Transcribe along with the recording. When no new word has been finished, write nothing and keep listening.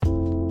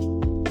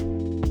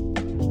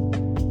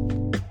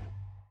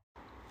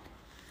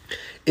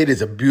It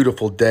is a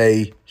beautiful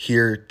day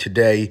here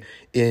today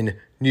in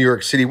New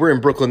York City. We're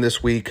in Brooklyn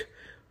this week,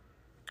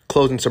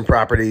 closing some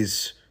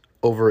properties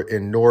over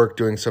in Newark,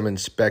 doing some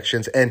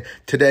inspections. And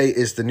today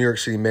is the New York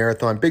City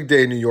Marathon. Big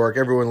day in New York.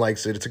 Everyone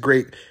likes it. It's a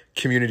great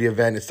community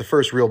event. It's the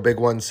first real big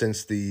one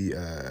since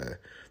the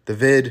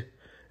vid.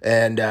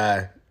 And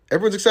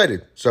everyone's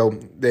excited. So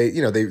they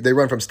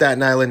run from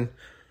Staten Island,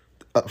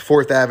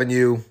 4th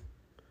Avenue,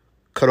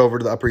 cut over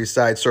to the Upper East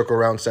Side, circle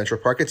around Central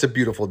Park. It's a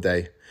beautiful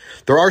day.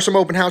 There are some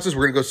open houses.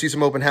 We're going to go see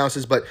some open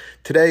houses. But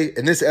today,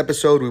 in this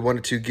episode, we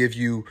wanted to give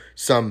you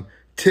some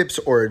tips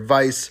or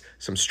advice,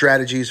 some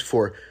strategies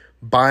for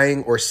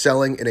buying or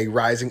selling in a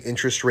rising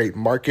interest rate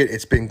market.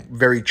 It's been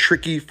very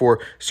tricky for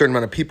a certain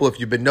amount of people. If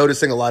you've been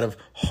noticing, a lot of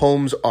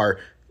homes are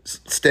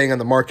staying on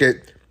the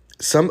market.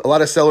 A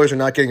lot of sellers are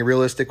not getting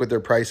realistic with their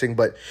pricing,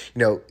 but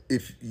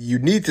if you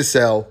need to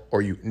sell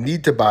or you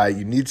need to buy,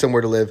 you need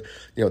somewhere to live,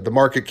 the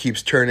market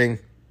keeps turning,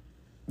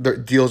 the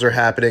deals are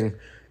happening.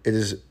 It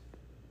is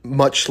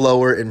much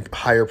slower in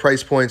higher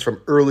price points from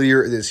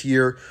earlier this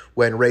year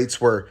when rates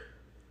were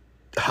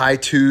high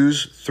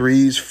 2s,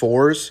 3s,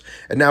 4s,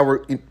 and now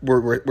we're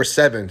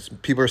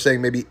 7s. People are saying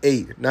maybe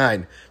 8,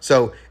 9.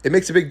 So it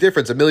makes a big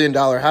difference. $1 million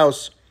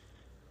house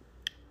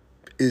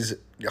is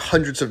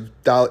hundreds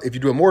of dollars. If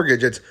you do a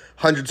mortgage, it's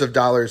hundreds of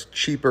dollars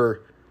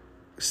cheaper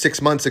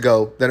 6 months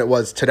ago than it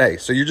was today.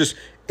 So you're just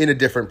in a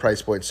different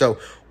price point. So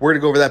we're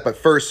going to go over that. But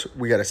first,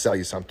 we got to sell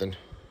you something.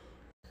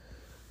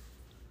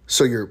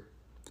 So you're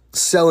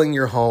selling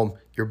your home.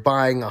 You're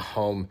buying a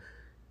home.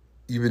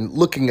 You've been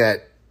looking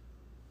at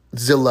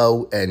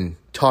Zillow and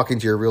talking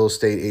to your real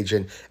estate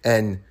agent,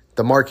 and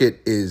the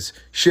market is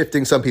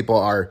shifting. Some people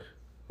are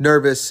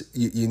nervous.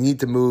 You need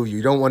to move.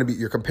 You don't want to be,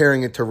 you're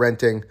comparing it to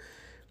renting.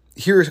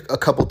 Here's a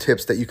couple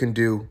tips that you can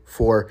do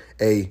for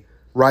a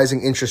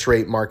rising interest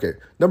rate market.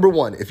 Number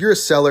one, if you're a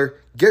seller,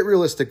 get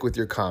realistic with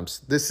your comps.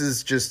 This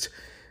is just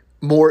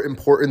more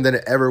important than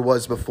it ever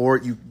was before.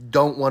 You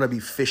don't want to be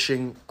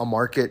fishing a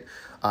market.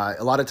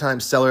 A lot of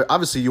times seller,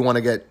 obviously you want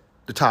to get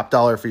the top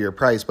dollar for your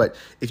price, but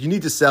if you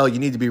need to sell, you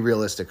need to be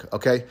realistic,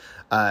 okay?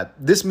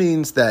 This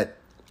means that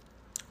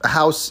a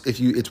house, if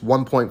it's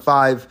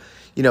 1.5,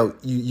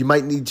 you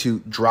might need to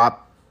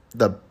drop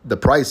the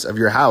price of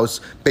your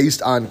house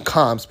based on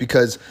comps,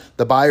 because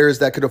the buyers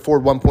that could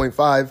afford 1.5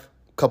 a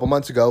couple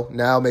months ago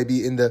now may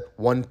be in the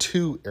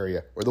 1.2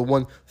 area or the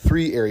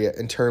 1.3 area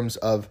in terms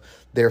of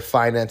their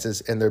finances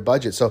and their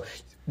budget. So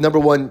number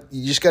one,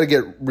 you just got to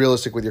get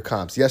realistic with your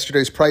comps.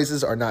 Yesterday's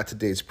prices are not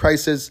today's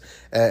prices,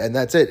 and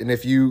that's it. And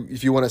if you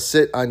want to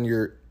sit on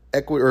your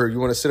equity, or you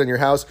want to sit on your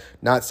house,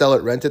 not sell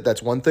it, rent it,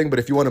 that's one thing. But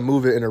if you want to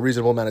move it in a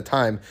reasonable amount of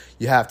time,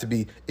 you have to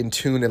be in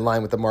tune, in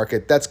line with the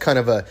market. That's kind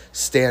of a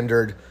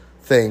standard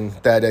thing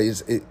that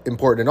is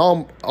important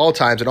in all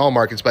times, in all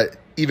markets, but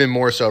even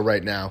more so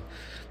right now.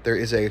 There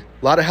is a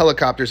lot of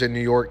helicopters in New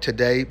York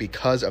today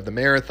because of the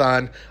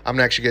marathon. I'm going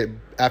to actually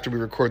after we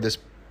record this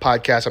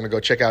podcast, I'm going to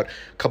go check out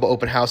a couple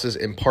open houses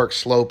in Park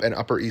Slope and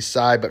Upper East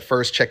Side. But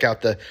first, check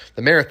out the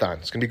marathon.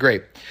 It's going to be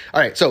great.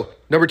 All right, so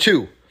number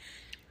two,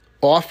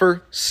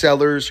 offer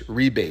sellers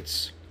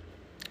rebates.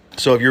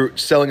 So if you're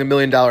selling $1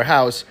 million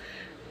house,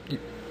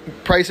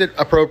 price it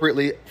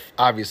appropriately,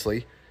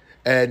 obviously.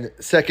 And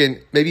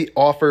second, maybe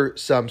offer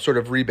some sort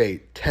of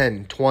rebate,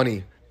 $10,000,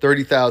 $20,000,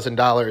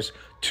 $30,000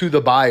 to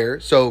the buyer.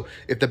 So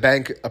if the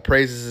bank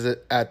appraises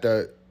it at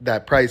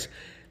that price,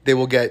 they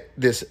will get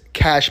this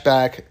cash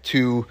back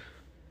to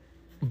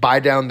buy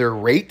down their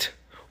rate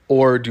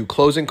or do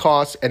closing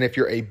costs. And if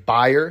you're a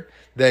buyer,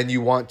 then you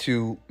want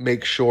to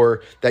make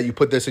sure that you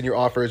put this in your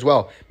offer as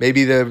well.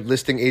 Maybe the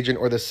listing agent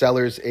or the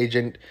seller's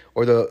agent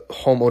or the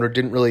homeowner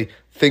didn't really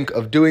think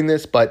of doing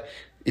this, but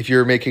if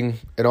you're making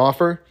an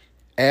offer,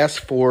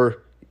 ask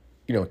for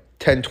 $10,000,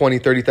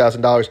 $20,000,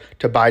 $30,000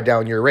 to buy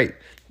down your rate.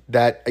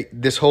 That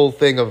this whole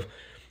thing of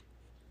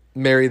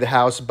marry the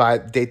house,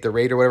 date the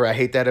rate or whatever, I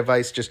hate that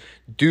advice. Just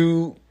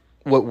do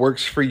what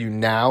works for you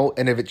now,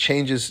 and if it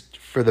changes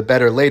for the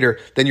better later,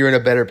 then you're in a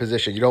better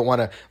position. You don't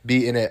want to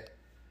be in a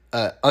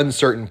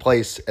uncertain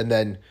place and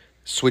then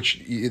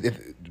switch if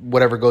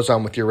whatever goes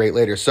on with your rate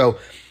later. So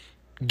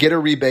get a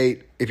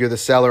rebate. If you're the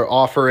seller,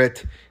 offer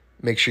it.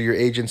 Make sure your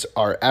agents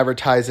are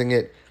advertising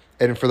it.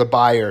 And for the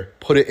buyer,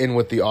 put it in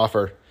with the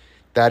offer.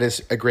 That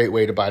is a great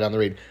way to buy down the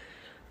rate.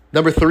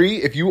 Number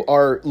three, if you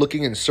are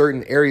looking in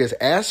certain areas,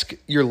 ask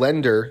your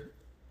lender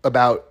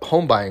about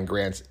home buying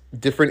grants.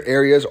 Different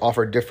areas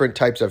offer different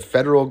types of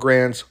federal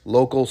grants,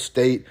 local,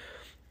 state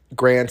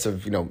grants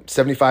of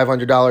 $7,500,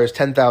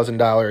 $10,000,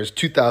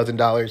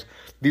 $2,000.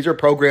 These are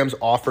programs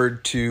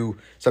offered to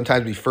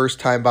sometimes be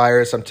first-time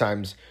buyers,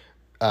 sometimes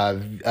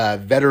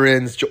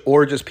veterans,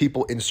 or just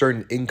people in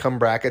certain income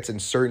brackets in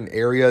certain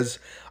areas.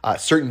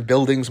 Certain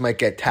buildings might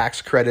get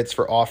tax credits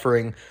for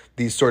offering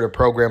these sort of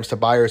programs to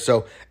buyers.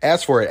 So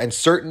ask for it. And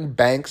certain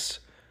banks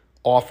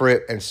offer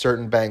it and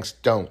certain banks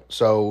don't.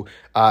 So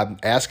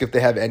ask if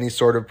they have any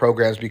sort of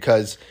programs,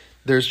 because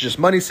there's just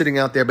money sitting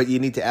out there, but you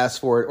need to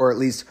ask for it or at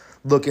least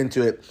look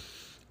into it.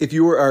 If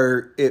you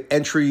are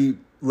entry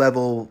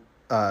level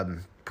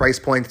price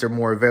points, they're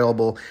more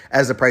available.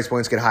 As the price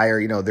points get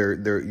higher,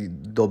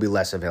 they'll be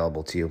less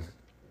available to you.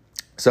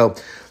 So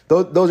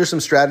those are some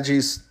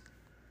strategies.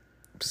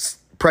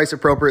 Price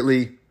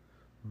appropriately,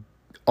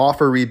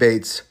 offer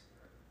rebates,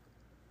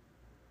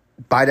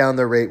 buy down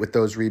the rate with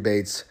those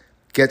rebates,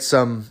 get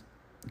some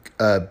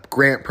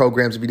grant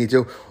programs if you need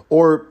to,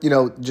 or,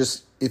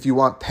 just if you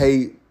want,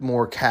 pay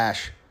more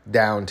cash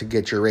down to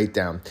get your rate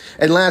down.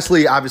 And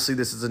lastly, obviously,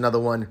 this is another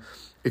one.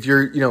 If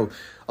you're,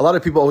 a lot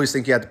of people always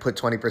think you have to put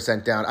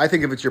 20% down. I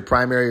think if it's your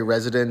primary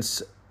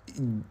residence,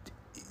 you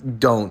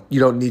don't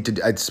need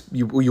to,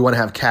 you want to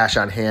have cash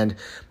on hand,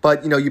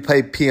 but, you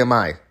pay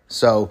PMI.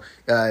 So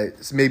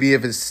maybe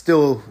if it's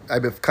still,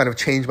 I've kind of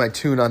changed my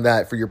tune on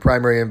that for your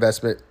primary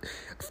investment,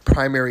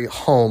 primary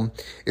home,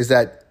 is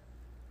that,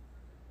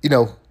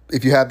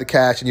 if you have the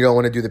cash and you don't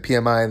want to do the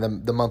PMI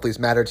and the monthlies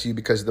matter to you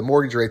because the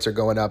mortgage rates are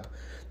going up,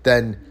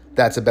 then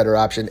that's a better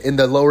option. In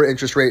the lower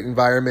interest rate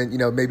environment,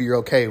 maybe you're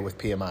okay with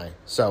PMI.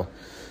 So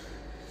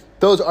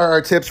those are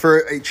our tips for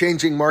a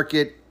changing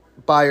market,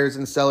 buyers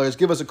and sellers.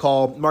 Give us a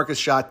call,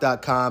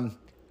 marcusschott.com.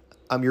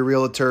 I'm your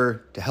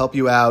realtor to help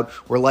you out.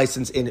 We're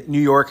licensed in New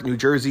York, New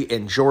Jersey,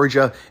 and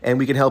Georgia, and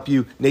we can help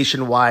you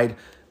nationwide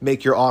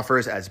make your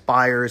offers as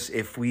buyers.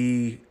 If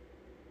we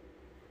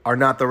are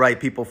not the right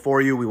people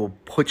for you, we will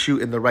put you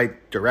in the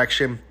right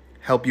direction,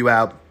 help you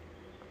out.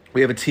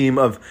 We have a team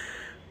of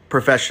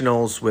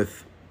professionals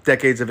with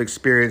decades of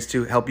experience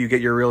to help you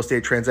get your real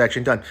estate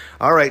transaction done.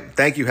 All right.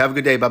 Thank you. Have a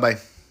good day.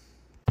 Bye-bye.